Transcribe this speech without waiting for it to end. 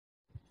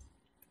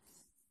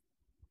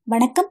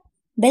வணக்கம்,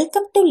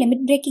 welcome to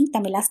limit braking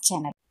Tamilas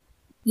channel.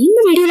 இந்த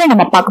வீடியோல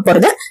நம்ம பார்க்க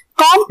போறது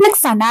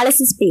காம்ப்ளெக்ஸ்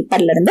அனாலிசிஸ்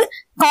பேப்பர்ல இருந்து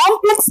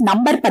காம்ப்ளெக்ஸ்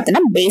நம்பர்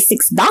பத்தின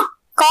பேசிக்ஸ் தான்.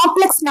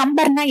 காம்ப்ளெக்ஸ்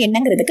நம்பர்னா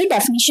என்னங்கிறதுக்கு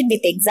டெஃபினிஷன்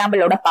வித்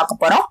எக்ஸாம்பிளோட பார்க்க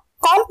போறோம்.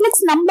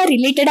 காம்ப்ளெக்ஸ் நம்பர்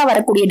ரிலேட்டடா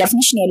வரக்கூடிய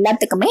டெஃபினிஷன்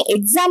எல்லாத்துக்குமே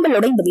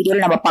எக்ஸாம்பிளோட இந்த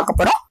வீடியோல நம்ம பார்க்க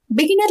போறோம்.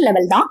 பிகினர்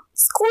லெவல் தான்.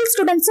 ஸ்கூல்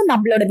ஸ்டூடெண்ட்ஸும்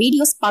நம்மளோட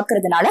வீடியோஸ்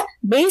பாக்குறதுனால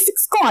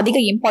பேசிக்ஸ்க்கும் அதிக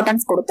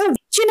இம்பார்ட்டன்ஸ் கொடுத்து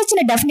சின்ன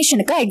சின்ன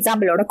டெஃபினிஷனுக்கு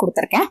எக்ஸாம்பிளோட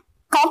கொடுத்திருக்கேன்.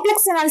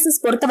 காம்ப்ளெக்ஸ்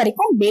அனாலிசிஸ் பொறுத்த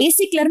வரைக்கும்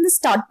பேசிக்ல இருந்து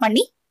ஸ்டார்ட்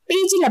பண்ணி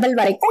பிஜி லெவல்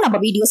வரைக்கும் நம்ம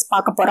வீடியோஸ்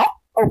பார்க்க போறோம்.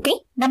 ஓகே,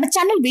 நம்ம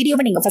சேனல்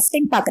வீடியோவை நீங்க ஃபர்ஸ்ட்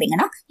டைம்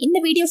பாக்குறீங்கன்னா இந்த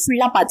வீடியோ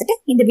ஃபுல்லா பார்த்துட்டு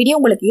இந்த வீடியோ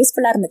உங்களுக்கு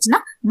யூஸ்ஃபுல்லா இருந்துச்சுன்னா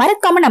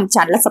மறக்காம நம்ம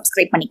சேனலை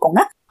சப்ஸ்கிரைப்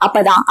பண்ணிக்கோங்க.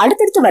 அப்பதான்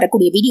அடுத்தடுத்து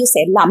வரக்கூடிய வீடியோஸ்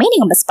எல்லாமே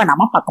நீங்க மிஸ்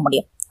பண்ணாம பார்க்க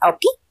முடியும்.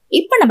 ஓகே,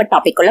 இப்போ நம்ம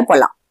டாபிக் உள்ள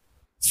போலாம்.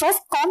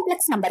 ஃபர்ஸ்ட்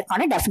காம்ப்ளெக்ஸ்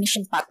நம்பருக்கான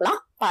டெஃபினிஷன்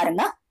பார்க்கலாம்.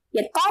 பாருங்க,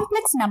 a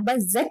complex number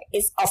z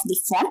is of the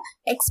form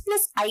x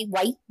plus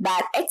iy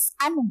where x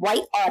and y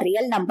are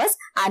real numbers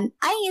and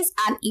I is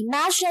an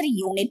imaginary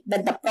unit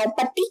with the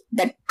property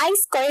that I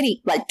square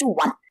equal to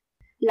 1.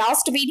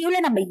 Last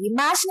வீடியோல நம்ம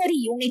imaginary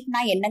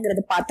யூனிட்னா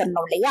என்னங்கிறது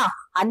பாத்திருந்தோம் இல்லையா?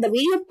 அந்த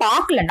video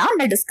பார்க்கலன்னா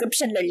நான்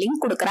டிஸ்கிரிப்ஷன்ல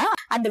link கொடுக்குறேன்.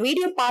 அந்த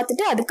வீடியோ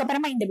பார்த்துட்டு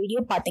அதுக்கப்புறமா இந்த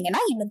வீடியோ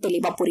பாத்தீங்கன்னா இன்னும்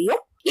தெளிவா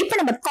புரியும்.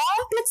 இப்ப நம்ம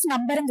காம்ப்ளெக்ஸ்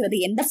நம்பருங்கிறது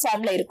எந்த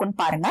ஃபார்ம்ல இருக்கும்னு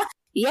பாருங்க.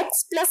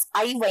 எக்ஸ் பிளஸ்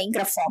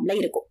ஐஒய்ங்கிற ஃபார்ம்ல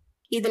இருக்கும்.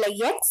 இதுல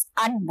எக்ஸ்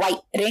அண்ட் ஒய்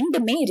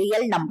ரெண்டுமே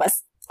ரியல் நம்பர்ஸ்.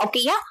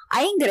 ஓகேயா?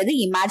 ஐங்கிறது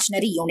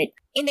இமேஜினரி யூனிட்.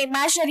 இந்த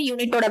இமேஜினரி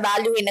யூனிட்டோட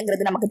வேல்யூ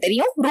என்னங்கிறது நமக்கு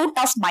தெரியும்.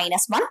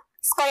 √(-1)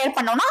 ஸ்கொயர்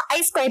பண்ணோம்னா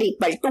I square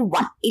equal to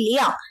 1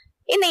 இல்லையா?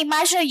 இந்த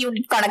இமேஜினரி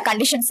யூனிட்கான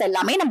கண்டிஷன்ஸ்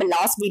எல்லாமே நம்ம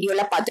லாஸ்ட்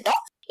வீடியோல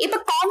பார்த்துட்டோம். இப்ப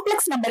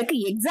காம்ப்ளெக்ஸ் நம்பருக்கு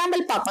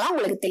எக்ஸாம்பிள் பார்க்கலாம்,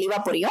 உங்களுக்கு தெளிவா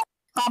புரியும்.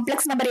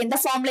 காம்ப்ளெக்ஸ் நம்பர் எந்த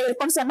ஃபார்ம்ல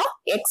இருக்கும்னு சொன்னோம்?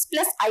 எக்ஸ்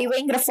பிளஸ்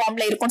ஐஒய்ங்கிற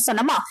ஃபார்ம்ல இருக்கும்னு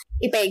சொன்னோமா?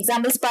 இப்ப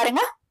எக்ஸாம்பிள்ஸ்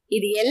பாருங்க.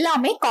 இது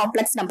எல்லாமே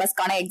காம்ப்ளெக்ஸ்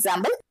நம்பர்ஸ்க்கான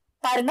எக்ஸாம்பிள்.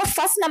 பாருங்க,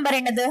 ஃபர்ஸ்ட் நம்பர்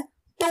என்னது?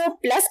 2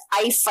 plus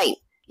i5.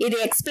 இது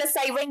x plus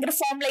iy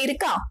ஃபார்ம்ல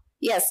இருக்கா?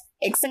 எஸ்.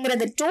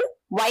 xங்கிறது 2,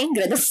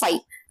 yங்கிறது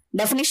 5.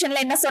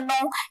 டெஃபினிஷன்ல என்ன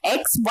சொன்னோம்?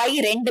 x, y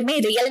ரெண்டுமே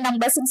ரியல்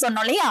நம்பர்ஸ்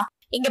சொன்னோம் இல்லையா?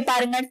 இங்க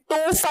பாருங்க,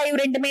 2, 5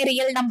 ரெண்டுமே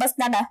ரியல் நம்பர்ஸ்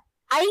தானே.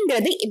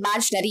 ஐங்கிறது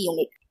இமேஜினரி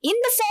யூனிட்.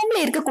 இந்த ஃபார்ம்ல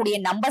இருக்கக்கூடிய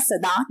நம்பர்ஸ்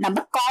தான்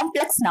நம்ம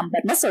காம்ப்ளெக்ஸ்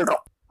நம்பர்னு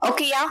சொல்றோம்.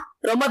 ஓகேயா?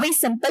 ரொம்பவே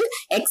சிம்பிள்.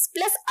 எக்ஸ்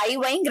பிளஸ்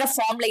ஐஒய்ங்கிற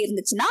ஃபார்ம்ல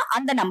இருந்துச்சுன்னா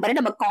அந்த நம்பரை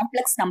நம்ம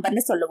காம்ப்ளெக்ஸ்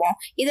நம்பர்னு சொல்லுவோம்.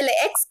 இதுல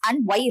எக்ஸ்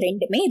அண்ட் ஒய்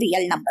ரெண்டுமே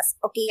ரியல் நம்பர்ஸ்.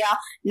 ஓகேயா?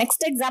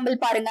 நெக்ஸ்ட் எக்ஸாம்பிள்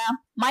பாருங்க.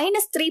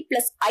 -3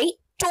 plus i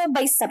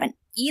 2/7.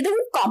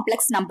 இதுவும்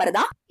காம்ப்ளெக்ஸ் நம்பர்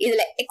தான்.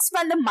 இதுல எக்ஸ்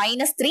வந்து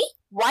 -3,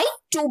 y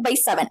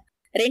 2/7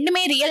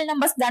 ரெண்டுமே ரியல்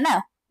நம்பர்ஸ் தானே.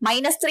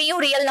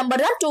 -3யும் ரியல்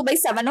நம்பர் தான்,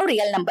 2/7ம்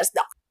ரியல் நம்பர்ஸ்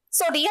தான்.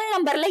 சோ ரியல்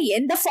நம்பர்ல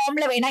எந்த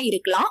ஃபார்ம்ல வேணா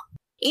இருக்கலாம்.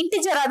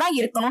 இன்டிஜரா தான்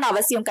இருக்கணும்னு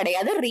அவசியம்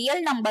கிடையாது.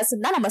 ரியல் நம்பர்ஸ்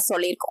தான் நம்ம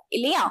சொல்லியிருக்கோம்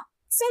இல்லையா?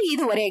 சோ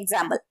இது ஒரு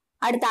எக்ஸாம்பிள்.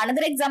 அடுத்த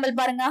another எக்ஸாம்பிள்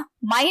பாருங்க.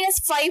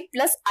 -5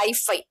 plus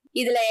i5.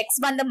 இதுல x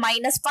வந்து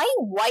 -5,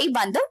 y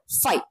வந்து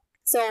 5.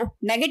 So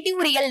negative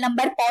real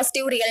number,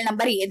 positive real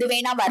number எது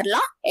வேணா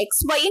வரலாம்.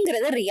 எக்ஸ்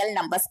ஒய்ங்கிறது ரியல்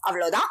நம்பர்ஸ்,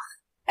 அவ்வளவுதான்.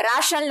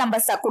 ரேஷனல்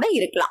நம்பர்ஸா கூட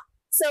இருக்கலாம்.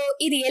 சோ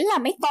இது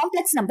எல்லாமே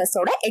காம்ப்ளெக்ஸ்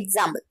நம்பர்ஸோட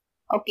எக்ஸாம்பிள்.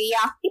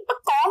 ஓகேயா? இப்ப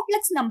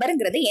காம்ப்ளெக்ஸ்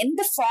நம்பருங்கிறது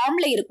எந்த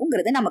ஃபார்ம்ல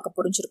இருக்குங்கிறது நமக்கு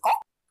புரிஞ்சிருக்கும்.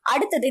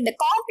 அடுத்தது இந்த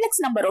காம்ப்ளெக்ஸ்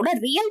நம்பரோட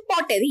ரியல்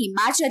பார்ட் எது,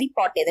 இமேஜினரி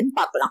பார்ட் எதுன்னு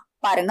பார்க்கலாம்.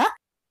 பாருங்க,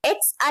 x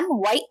and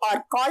y are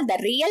called the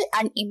real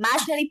and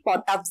imaginary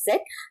part of z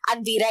and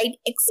we write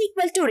x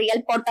equal to real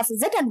part of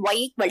z and y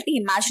equal to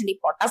imaginary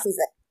part of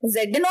z.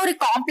 z ஒரு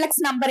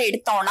complex number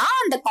எடுத்தோம்னா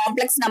அந்த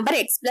complex number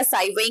x plus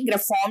iy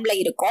ஃபார்ம்ல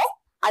இருக்கும்.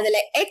 அதுல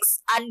x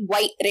and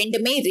y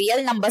ரெண்டுமே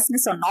real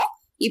நம்பர்ஸ்னு சொன்னோம்.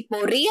 இப்போ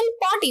real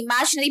part,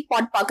 imaginary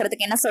part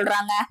பாக்குறதுக்கு என்ன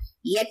சொல்றாங்க?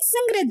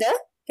 xங்கிறது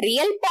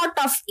real part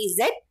of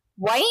z,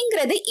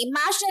 yங்கிறது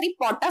imaginary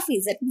part of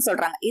z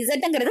சொல்றாங்க.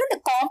 zங்கிறது இந்த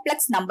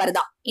காம்ப்ளெக்ஸ் நம்பர்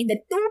தான். இந்த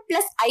 2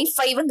 plus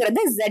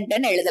i5ங்கிறது z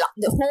எழுதலாம்.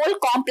 இந்த ஹோல்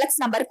காம்ப்ளெக்ஸ்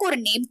நம்பருக்கு ஒரு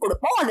நேம்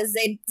கொடுப்போம். அது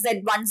z,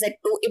 z1,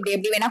 z2 இப்படி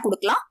எப்படி வேணா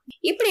கொடுக்கலாம்.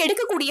 இப்படி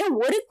எடுக்கக்கூடிய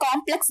ஒரு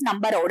காம்ப்ளெக்ஸ்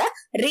நம்பரோட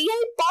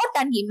real part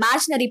and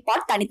imaginary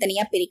part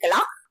தனித்தனியா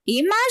பிரிக்கலாம்.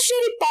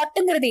 இமேஜினரி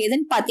பார்ட்ங்கிறது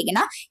எதுன்னு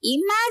பாத்தீங்கன்னா,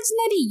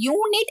 இமேஜினரி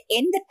யூனிட்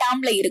எந்த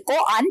டேர்ம்ல இருக்கோ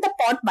அந்த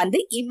பார்ட் வந்து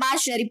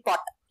இமேஜினரி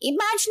பார்ட்.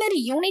 இமேஜினரி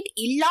யூனிட்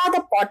இல்லாத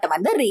பார்ட்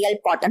வந்து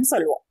ரியல் பார்ட்னு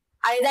சொல்லுவோம்.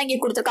 அதுதான் இங்க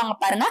கொடுத்திருக்காங்க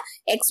பாருங்க.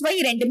 எக்ஸ் ஒய்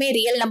ரெண்டுமே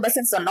ரியல் நம்பர்ஸ்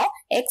சொன்னோம்.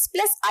 எக்ஸ்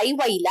பிளஸ்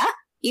ஐஒய்ல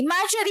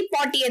இமேஜினரி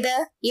பார்ட் எது?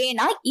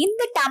 ஏன்னா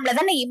இந்த டேர்ம்ல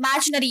தானே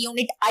இமேஜினரி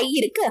யூனிட் ஐ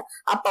இருக்கு.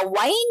 அப்ப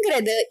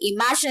ஒய்ங்கிறது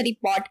இமேஜினரி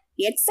பார்ட்,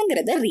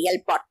 எக்ஸ்ங்கிறது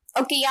ரியல் பார்ட்.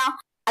 ஓகேயா?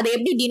 அதை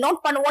எப்படி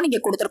டினோட் பண்ணுவோம்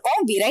நீங்க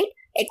கொடுத்திருக்கோம். We write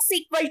x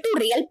equal to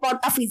real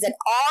part of z,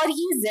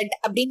 REZ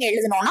அப்படின்னு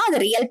எழுதணும்னா அது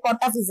real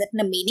part of z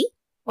meaning.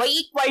 y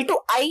equal to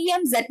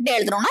IMZ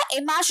எழுதணும்னா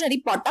imaginary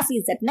part of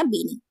z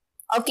meaning.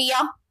 ஓகேயா?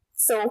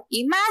 சோ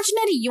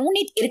இமேஜினரி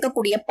யூனிட்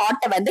இருக்கக்கூடிய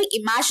பார்ட்டை வந்து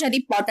இமேஜினரி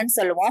பார்ட்னு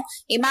சொல்லுவோம்.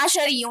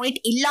 இமேஜினரி யூனிட்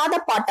இல்லாத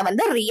பார்ட்டை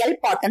வந்து ரியல்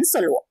பார்ட்னு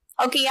சொல்லுவோம்.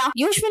 ஓகேயா?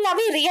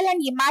 யூசுவலாவே ரியல்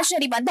அண்ட்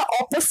இமேஜினரி வந்து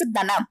ஆப்போசிட்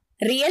தானே.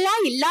 ரியலா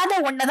இல்லாத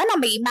ஒன்னதான்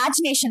நம்ம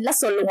இமேஜினேஷன்ல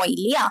சொல்லுவோம்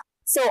இல்லையா?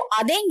 சோ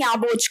அதே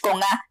ஞாபகம்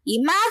வச்சுக்கோங்க.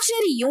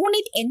 இமேஜினரி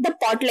யூனிட் எந்த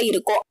பார்ட்ல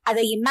இருக்கோ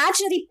அதை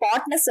இமேஜினரி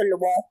பார்ட்னு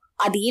சொல்லுவோம்.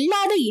 அது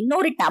இல்லாத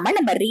இன்னொரு டேர்மை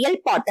நம்ம ரியல்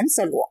பார்ட்னு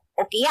சொல்லுவோம்.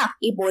 ஓகேயா?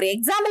 இப்போ ஒரு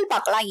எக்ஸாம்பிள்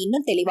பார்க்கலாம்,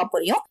 இன்னும் தெளிவா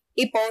புரியும்.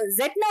 இப்போ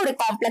z ஒரு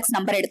காம்ப்ளெக்ஸ்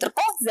நம்பர்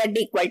எடுத்திருக்கோம். z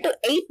equal to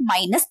 8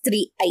 minus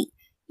 3i.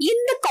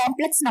 இந்த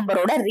காம்ப்ளெக்ஸ்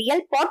நம்பரோட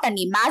real part and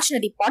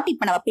imaginary part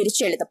இப்ப நம்ம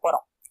பிரிச்சு எழுத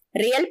போறோம்.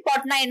 ரியல்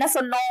பார்ட்னா என்ன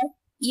சொன்னோம்?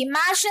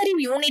 இமேஜினரி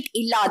யூனிட்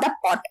இல்லாத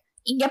பார்ட்.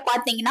 இங்க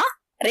பாத்தீங்கன்னா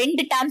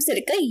ரெண்டு டேர்ம்ஸ்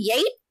இருக்கு,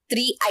 8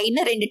 3i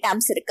ரெண்டு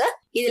டேர்ம்ஸ் இருக்கு.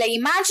 இதுல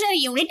இமேஜினரி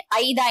யூனிட்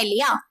i தான்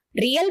இல்லையா?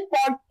 Real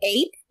part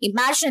 8,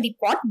 imaginary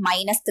part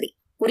 -3.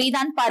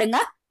 புரியுதான்னு பாருங்க.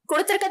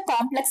 கொடுத்திருக்க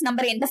காம்ப்ளெக்ஸ்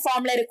நம்பர் எந்த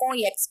ஃபார்ம்ல இருக்கும்?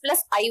 x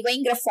plus iy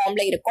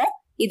ஃபார்ம்ல இருக்கும்.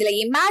 இதுல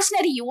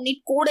இமேஜினரி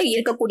யூனிட் கூட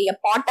இருக்கக்கூடிய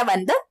பார்ட்டை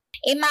வந்து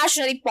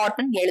இமேஜினரி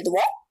பார்ட்னு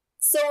எழுதுவோம்.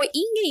 சோ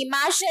இங்க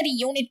இமேஜினரி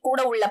யூனிட்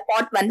கூட உள்ள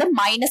பார்ட் வந்து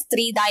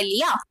 -3 தான்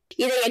இல்லையா?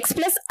 இதை x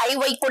plus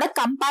iy கூட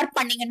கம்பேர்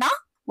பண்ணீங்கன்னா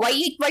y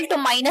equal to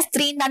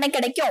 -3 தானே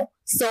கிடைக்கும்.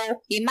 So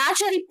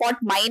imaginary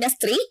part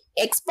 -3,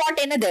 x part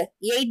என்னது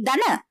 8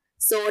 தானே.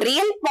 So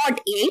real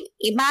part 8,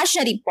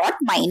 imaginary part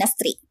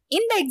 -3.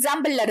 இந்த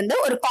எக்ஸாம்பிள்ல இருந்து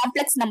ஒரு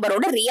காம்ப்ளெக்ஸ்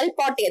நம்பரோட ரியல்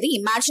பார்ட் எது,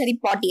 இமேஜினரி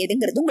பார்ட்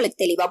எதுங்கிறது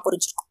உங்களுக்கு தெளிவா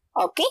புரிஞ்சிருக்கும்.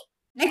 ஓகே,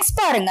 நெக்ஸ்ட்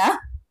பாருங்க.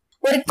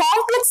 ஒரு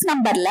காம்ப்ளெக்ஸ்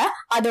நம்பர்ல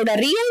அதோட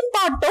ரியல்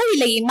பார்ட்டோ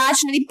இல்ல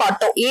இமேஜினரி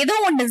பார்ட்டோ ஏதோ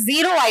ஒன்று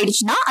 0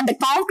 ஆயிடுச்சுன்னா அந்த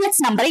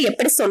காம்ப்ளெக்ஸ் நம்பரை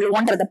எப்படி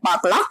சொல்லுவோன்றத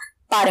பார்க்கலாம்.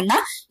 பாருங்க,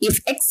 if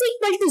x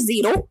equal to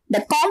 0,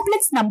 the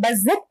complex number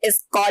z is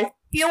called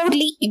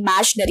purely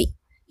imaginary.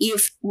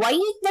 If y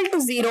equal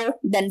to 0,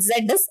 then z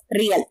is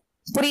real.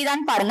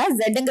 புரியுதான்னு பாருங்க.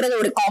 zங்கிறது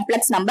ஒரு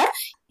காம்ப்ளெக்ஸ் நம்பர்.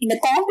 இந்த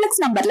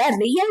காம்ப்ளெக்ஸ் நம்பர்ல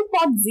ரியல்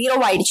பார்ட் 0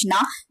 ஆயிடுச்சுன்னா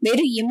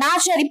வெறும்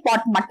இமேஜினரி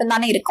பார்ட் மட்டும்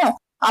தானே இருக்கும்.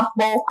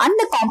 அப்போ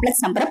அந்த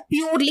காம்ப்ளெக்ஸ் நம்பரை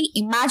பியூர்லி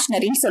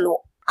இமேஜினரின்னு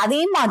சொல்லுவோம்.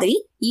 அதே மாதிரி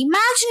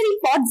இமேஜினரி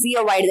பார்ட்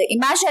 0 ஆயிடுது.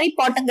 இமேஜினரி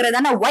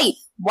பார்ட்ங்கிறதான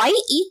y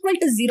equal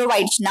to 0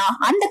 ஆயிடுச்சுன்னா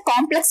அந்த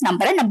காம்ப்ளெக்ஸ்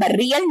நம்பரை நம்ம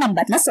ரியல்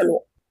நம்பர்னு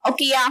சொல்லுவோம்.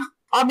 ஓகேயா?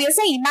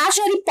 ஆப்வியஸா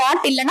இமேஜினரி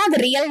பார்ட் இல்லனா அது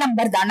ரியல்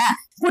நம்பர் தானே.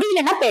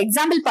 புரியலன்னா இப்ப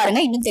எக்ஸாம்பிள் பாருங்க,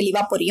 இன்னும்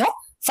தெளிவா புரியும்.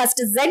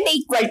 First z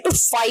equal to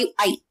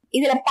 5i.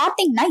 இதுல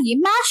பாத்தீங்கன்னா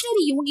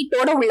இமேஜினரி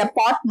யூனிட்டோட உள்ள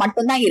பார்ட்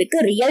மட்டும் தான் இருக்கு,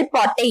 ரியல்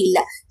பார்ட்டே இல்ல.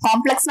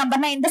 காம்ப்ளெக்ஸ்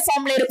நம்பர்னா எந்த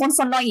ஃபார்ம்ல இருக்கும்னு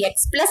சொன்னோம்? x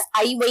plus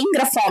iy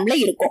ஃபார்ம்ல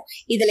இருக்கும்.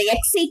 இதுல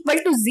x equal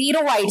to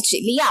 0 ஆயிடுச்சு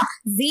இல்லையா?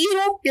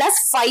 0 plus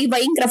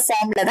 5y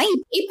ஃபார்ம்ல தான்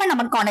இப்ப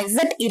நமக்கான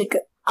z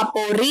இருக்கு.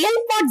 அப்போ ரியல்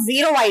பார்ட்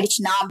 0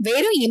 ஆயிடுச்சுன்னா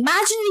வெறும்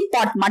இமேஜினரி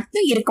பார்ட்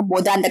மட்டும்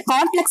இருக்கும்போது அந்த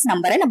காம்ப்ளெக்ஸ்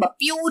நம்பரை நம்ம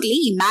பியூர்லி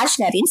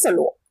இமேஜினரின்னு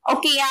சொல்லுவோம்.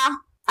 ஓகேயா?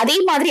 அதே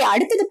மாதிரி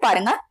அடுத்தது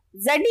பாருங்க,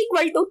 z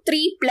equal to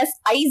 3 plus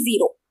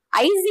i0.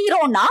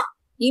 i0னா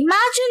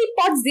imaginary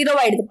part 0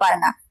 ஆயிடுது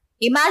பாருங்க.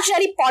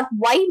 இமேஜினரி பார்ட்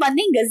y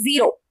வந்து இங்க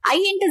 0, i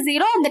into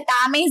 0 அந்த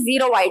டேர்மே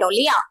 0 ஆயிடும்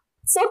இல்லையா?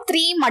 சோ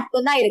 3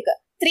 மட்டும் தான் இருக்கு.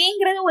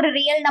 3ங்கிறது ஒரு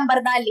ரியல்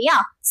நம்பர் தான் இல்லையா?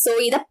 சோ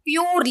இத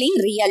பியூர்லி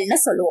ரியல்னு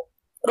சொல்லுவோம்.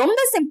 ரொம்ப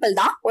சிம்பிள்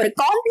தான். ஒரு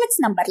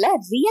காம்ப்ளெக்ஸ் நம்பர்ல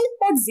ரியல்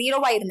பார்ட்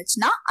 0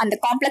 இருந்துச்சுன்னா அந்த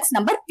காம்ப்ளெக்ஸ்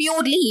நம்பர்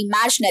பியூர்லி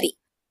இமேஜினரி.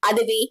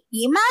 அதுவே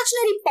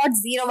இமேஜினரி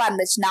பார்ட் 0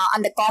 இருந்துச்சுன்னா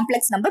அந்த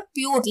காம்ப்ளெக்ஸ் நம்பர்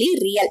பியூர்லி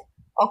ரியல்.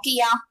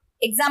 ஓகேயா?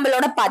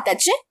 எக்ஸாம்பிளோட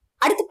பார்த்தாச்சு.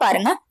 அடுத்து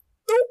பாருங்க,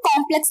 two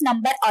complex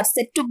numbers are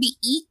said to be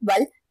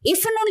equal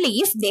if and only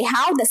if they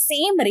have the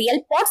same real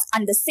parts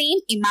and the same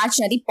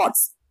imaginary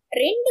parts.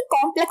 ரெண்டு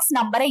complex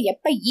நம்பரை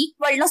எப்ப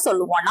ஈக்குவல்னு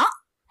சொல்லுவோம்னா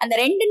அந்த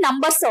ரெண்டு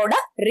நம்பர்ஸோட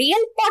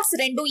ரியல் பார்ட்ஸ்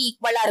ரெண்டும்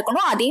ஈக்குவலா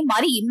இருக்கணும், அதே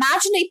மாதிரி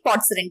இமேஜினரி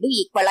பார்ட்ஸ் ரெண்டும்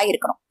ஈக்குவலா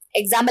இருக்கணும்.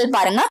 எக்ஸாம்பிள்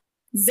பாருங்க,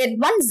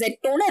 z1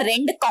 z2னு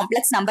ரெண்டு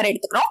காம்ப்ளெக்ஸ் நம்பர்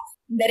எடுத்துக்கிறோம்.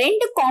 இந்த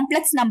ரெண்டு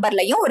காம்ப்ளெக்ஸ்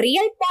நம்பர்லயும்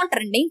ரியல் பார்ட்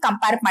ரெண்டையும்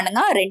கம்பேர்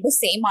பண்ணுங்க, ரெண்டும்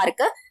சேமா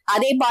இருக்கு.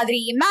 அதே மாதிரி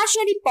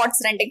இமேஜினரி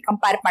பார்ட்ஸ் ரெண்டையும்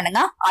கம்பேர்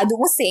பண்ணுங்க,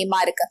 அதுவும் சேமா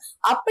இருக்கு.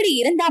 அப்படி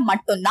இருந்தா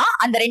மட்டும்தான்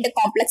அந்த ரெண்டு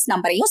காம்ப்ளெக்ஸ்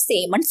நம்பரையும்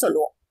சேம்னு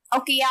சொல்லுவோம்.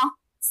 ஓகேயா?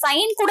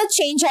 சைன் கூட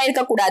சேஞ்ச்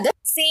ஆயிருக்க கூடாது.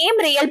 Same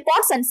real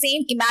parts and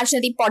same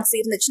imaginary parts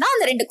இருந்துச்சுன்னா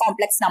அந்த ரெண்டு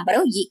காம்ப்ளெக்ஸ்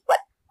நம்பரும்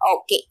ஈக்குவல்.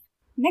 ஓகே,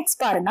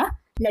 நெக்ஸ்ட் பாருங்க,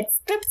 let's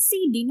script C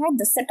denote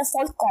the set of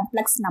all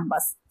complex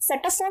numbers.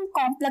 Set of all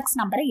complex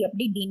number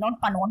எப்படி denote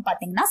பண்ணுவோம்னு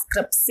பாத்தீங்கன்னா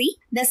script C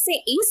the say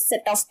is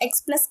set of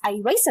x plus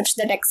iy such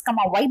that x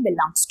comma y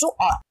belongs to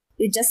R.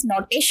 இது just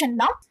notation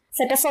தான்.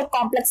 set of all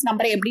complex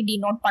number எப்படி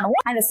denote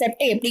பண்ணுவோம், அந்த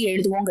செட்டை எப்படி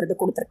எழுதுவோங்கிறது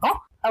கொடுத்திருக்கோம்.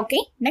 ஓகே,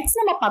 நெக்ஸ்ட்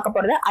நம்ம பார்க்க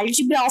போறது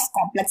algebra of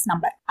complex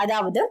number.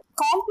 அதாவது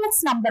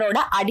காம்ப்ளெக்ஸ் நம்பரோட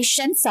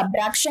addition,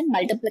 subtraction,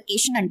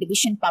 multiplication and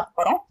division பார்க்க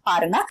போறோம்.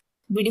 பாருங்க,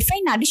 we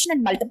define addition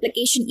and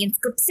multiplication in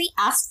script C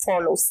as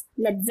follows.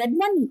 Let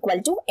z1 equal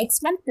to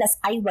x1 plus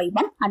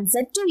iy1 and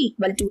z2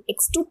 equal to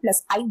x2 plus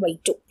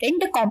iy2.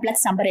 ரெண்டு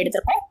complex number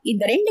எடுத்திருக்கோம்.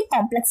 இந்த ரெண்டு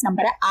complex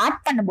நம்பரை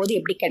add பண்ணும்போது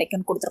எப்படி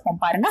கிடைக்கும்னு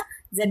கொடுத்திருக்கோம் பாருங்க.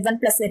 z1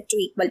 plus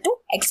z2 equal to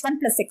x1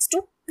 plus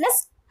x2 plus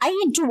i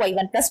into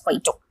y1 plus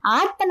y2.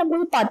 Add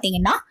பண்ணும்போது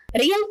பாத்தீங்கன்னா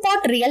ரியல்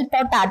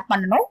பார்ட் ஆட்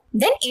பண்ணணும்,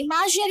 தென்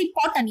imaginary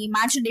part and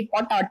imaginary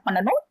part add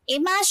பண்ணணும்.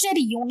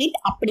 இமேஜினரி யூனிட்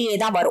அப்படியே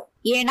தான் வரும்.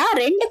 ஏன்னா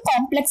ரெண்டு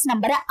காம்ப்ளெக்ஸ்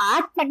நம்பரை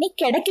ஆட் பண்ணி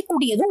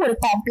கிடைக்கக்கூடியதும் ஒரு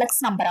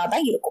காம்ப்ளெக்ஸ் நம்பரா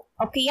தான் இருக்கும்.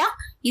 ஓகேயா?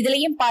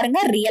 இதுலயும் பாருங்க,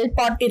 ரியல்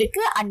பார்ட்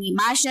இருக்கு அண்ட்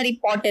இமேஜினரி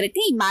பார்ட்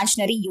இருக்கு,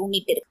 இமேஜினரி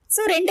யூனிட் இருக்கு.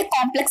 சோ ரெண்டு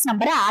காம்ப்ளெக்ஸ்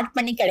நம்பரை ஆட்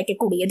பண்ணி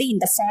கிடைக்கக்கூடியது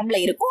இந்த ஃபார்ம்ல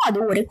இருக்கும், அது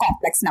ஒரு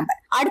காம்ப்ளெக்ஸ் நம்பர்.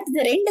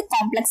 அடுத்தது ரெண்டு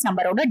காம்ப்ளெக்ஸ்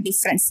நம்பரோட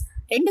டிஃபரன்ஸ்.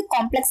 ரெண்டு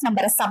காம்ப்ளெக்ஸ்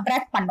நம்பரை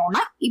சப்ராக்ட்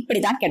பண்ணோம்னா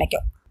இப்படிதான்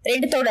கிடைக்கும்.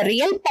 ரெண்டுத்தோட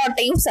ரியல்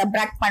பார்ட்டையும்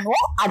சப்ராக்ட்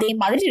பண்ணுவோம், அதே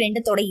மாதிரி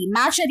ரெண்டுத்தோட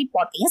இமேஜினரி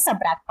பார்ட்டையும்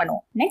சப்ராக்ட்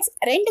பண்ணுவோம். நெக்ஸ்ட்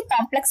ரெண்டு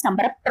காம்ப்ளெக்ஸ்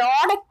நம்பரை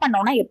ப்ராடக்ட்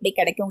பண்ணோம்னா எப்படி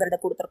கிடைக்கும்ங்கறத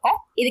கொடுத்திருக்கோம்.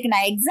 இதுக்கு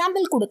நான்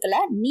எக்ஸாம்பிள் கொடுக்கல,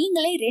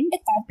 நீங்களே ரெண்டு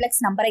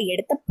காம்ப்ளெக்ஸ் நம்பரை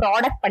எடுத்து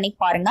ப்ராடக்ட் பண்ணி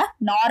பாருங்க.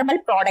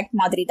 நார்மல் ப்ராடக்ட்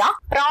மாதிரி தான்.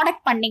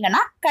 ப்ராடக்ட்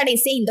பண்ணீங்கன்னா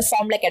கடைசி இந்த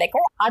ஃபார்ம்ல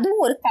கிடைக்கும்.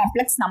 அதுவும் ஒரு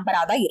காம்ப்ளெக்ஸ்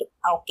நம்பரா தான் இருக்கும்.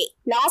 ஓகே,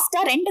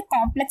 லாஸ்டா ரெண்டு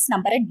காம்ப்ளெக்ஸ்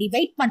நம்பரை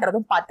டிவைட்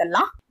பண்றதும்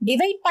பார்த்தலாம்.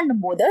 டிவைட்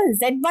பண்ணும்போது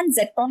Z1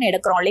 Z2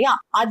 எடுக்கிறோம் இல்லையா,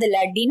 அதுல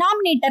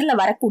டினாமினேட்டர்ல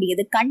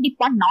வரக்கூடியது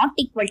கண்டிப்பா நாட்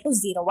ஈக்குவல் டு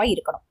 0வா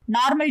இருக்கணும்.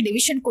 நார்மல்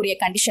டிவிஷன் கூடிய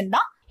கண்டிஷன்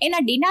தான். ஏன்னா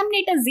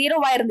டினாமினேட்டர்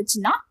 0வா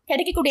இருந்துச்சுன்னா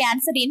கிடைக்கக்கூடிய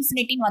ஆன்சர்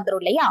இன்ஃபினிட்டின்னு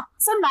வந்துரும் இல்லையா.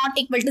 சோ நாட்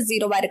ஈக்குவல் டு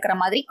 0வா இருக்கிற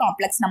மாதிரி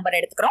காம்ப்ளெக்ஸ் நம்பர்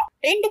எடுத்துக்கிறோம்.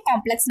 ரெண்டு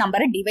காம்ப்ளெக்ஸ்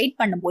நம்பரை டிவைட்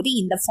பண்ணும்போது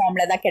இந்த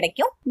ஃபார்ம்ல தான்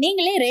கிடைக்கும்.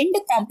 நீங்களே ரெண்டு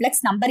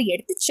காம்ப்ளெக்ஸ் நம்பர்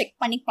எடுத்து செக்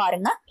பண்ணி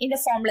பாருங்க, இந்த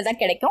ஃபார்ம்ல தான்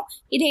கிடைக்கும்.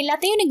 இது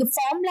எல்லாத்தையும் நீங்க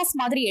ஃபார்முலாஸ்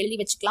மாதிரி எழுதி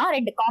வச்சுக்கலாம்.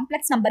 ரெண்டு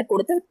காம்ப்ளெக்ஸ் நம்பர்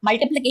கொடுத்து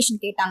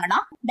மல்டிப்ளிகேஷன் கேட்டாங்கன்னா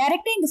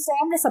டைரக்டா இந்த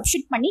ஃபார்ம்ல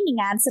சப்ஸ்டிட் பண்ணி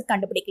நீங்க ஆன்சர்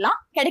கண்டுபிடிக்கலாம்.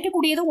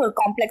 கிடைக்கக்கூடியதும் ஒரு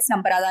காம்ப்ளெக்ஸ்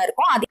நம்பரா தான்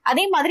இருக்கும்.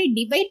 அதே மாதிரி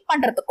டிவைட்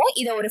பண்றதுக்கும்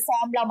இதை ஒரு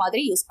ஃபார்முலா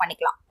மாதிரி யூஸ்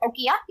பண்ணிக்கலாம்.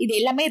 ஓகேயா, இது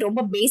எல்லாமே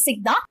ரொம்ப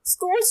பேசிக் தான்.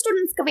 ஸ்கூல்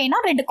ஸ்டூடெண்ட்ஸ்க்கு வேணா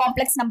ரெண்டு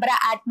காம்ப்ளெக்ஸ் நம்பரை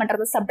ஆட்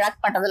பண்றது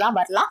சப்ட்ராக்ட் பண்றதுலாம்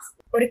வரலாம்.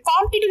 ஒரு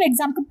காம்படிட்டிவ்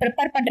எக்ஸாம்க்கு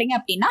ப்ரிப்பேர் பண்றீங்க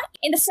அப்படின்னா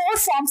இந்த 4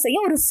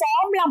 ஃபார்ம்ஸையும் ஒரு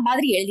ஃபார்முலா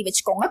மாதிரி எழுதி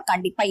வச்சுக்கோங்க,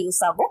 கண்டிப்பா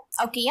யூஸ் ஆகும்.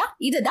 ஓகேயா,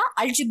 இதுதான்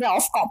algebra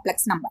of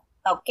complex number.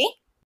 Okay,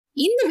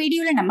 இந்த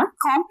வீடியோல நம்ம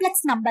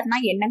காம்ப்ளெக்ஸ் நம்பர்னா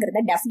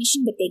என்னங்கறத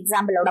டெஃபினிஷன் வித்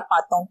எக்ஸாம்பிளோட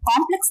பார்த்தோம்.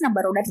 காம்ப்ளெக்ஸ்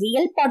நம்பரோட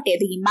ரியல் பார்ட்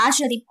எது,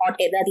 இமேஜினரி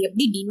பார்ட் எது, அது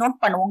எப்படி டினோட்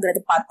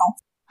பண்ணுவோங்கிறது பார்த்தோம்.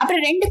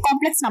 அப்புறம் ரெண்டு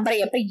காம்ப்ளெக்ஸ் நம்பரை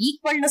எப்ப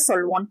ஈக்குவல்னு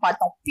சொல்லுவோம்னு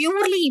பார்த்தோம்.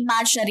 பியூர்லி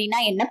இமேஜினரினா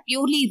என்ன,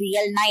 பியூர்லி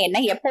ரியல்னா என்ன,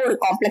 எப்போ ஒரு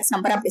காம்ப்ளெக்ஸ்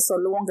நம்பர் அப்படி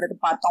சொல்லுவோங்கிறது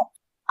பார்த்தோம்.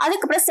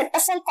 அதுக்கப்புறம் செட்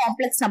ஆஃப் ஆல்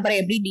காம்ப்ளெக்ஸ் நம்பரை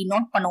எப்படி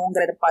டினோட்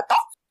பண்ணுவோங்கிறது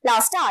பார்த்தோம்.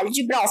 லாஸ்டா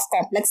அல்ஜிப்ரா ஆஃப்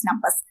காம்ப்ளெக்ஸ்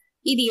நம்பர்ஸ்.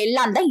 இது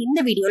எல்லாம் தான் இந்த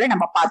வீடியோல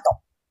நம்ம பார்த்தோம்.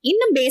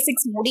 இன்னும்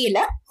பேசிக்ஸ் முடியல.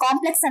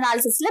 காம்ப்ளெக்ஸ்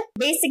அனாலிசிஸ்ல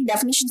பேசிக்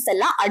டெஃபினிஷன்ஸ்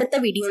எல்லாம் அடுத்த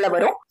வீடியோல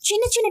வரும்.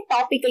 சின்ன சின்ன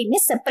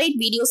டாபிக்கையுமே செப்பரேட்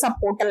வீடியோஸா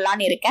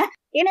போட்டுடலான்னு இருக்கேன்.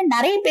 ஏன்னா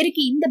நிறைய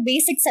பேருக்கு இந்த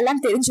பேசிக்ஸ்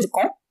எல்லாம்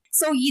தெரிஞ்சிருக்கும்.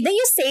 சோ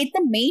இதையும் சேர்த்து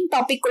மெயின்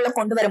டாபிக் உள்ள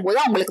கொண்டு வரும்போது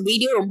உங்களுக்கு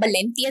வீடியோ ரொம்ப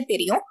லென்த்தியா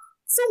தெரியும்.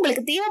 சோ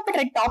உங்களுக்கு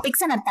தேவைப்படுற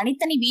டாபிக்ஸை நான்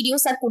தனித்தனி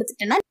வீடியோஸா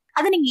கொடுத்துட்டேன்னா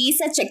அதை நீங்க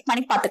ஈஸியா செக்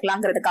பண்ணி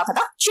பாத்துக்கலாங்கிறதுக்காக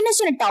தான் சின்ன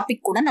சின்ன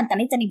டாபிக் கூட நான்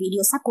தனித்தனி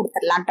வீடியோஸா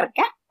கொடுத்துடலான்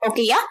இருக்கேன்.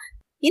 ஓகேயா,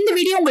 இந்த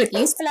வீடியோ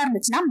உங்களுக்கு யூஸ்ஃபுல்லா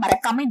இருந்துச்சுன்னா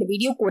மறக்காம இந்த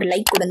வீடியோக்கு ஒரு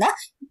லைக் கொடுங்க.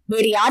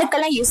 வேற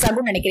யாருக்கெல்லாம் யூஸ்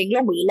ஆகும்னு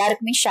நினைக்கிறீங்களோ உங்க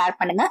எல்லாருக்குமே ஷேர்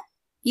பண்ணுங்க.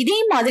 இதே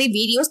மாதிரி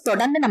வீடியோஸ்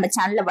தொடர்ந்து நம்ம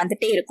சேனல்ல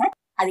வந்துட்டே இருக்கும்.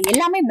 அது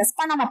எல்லாமே மிஸ்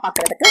பண்ணாம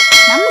பாக்குறதுக்கு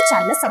நம்ம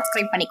சேனலை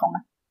சப்ஸ்கிரைப் பண்ணிக்கோங்க.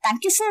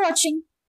 தேங்க்யூ ஃபார் வாட்சிங்.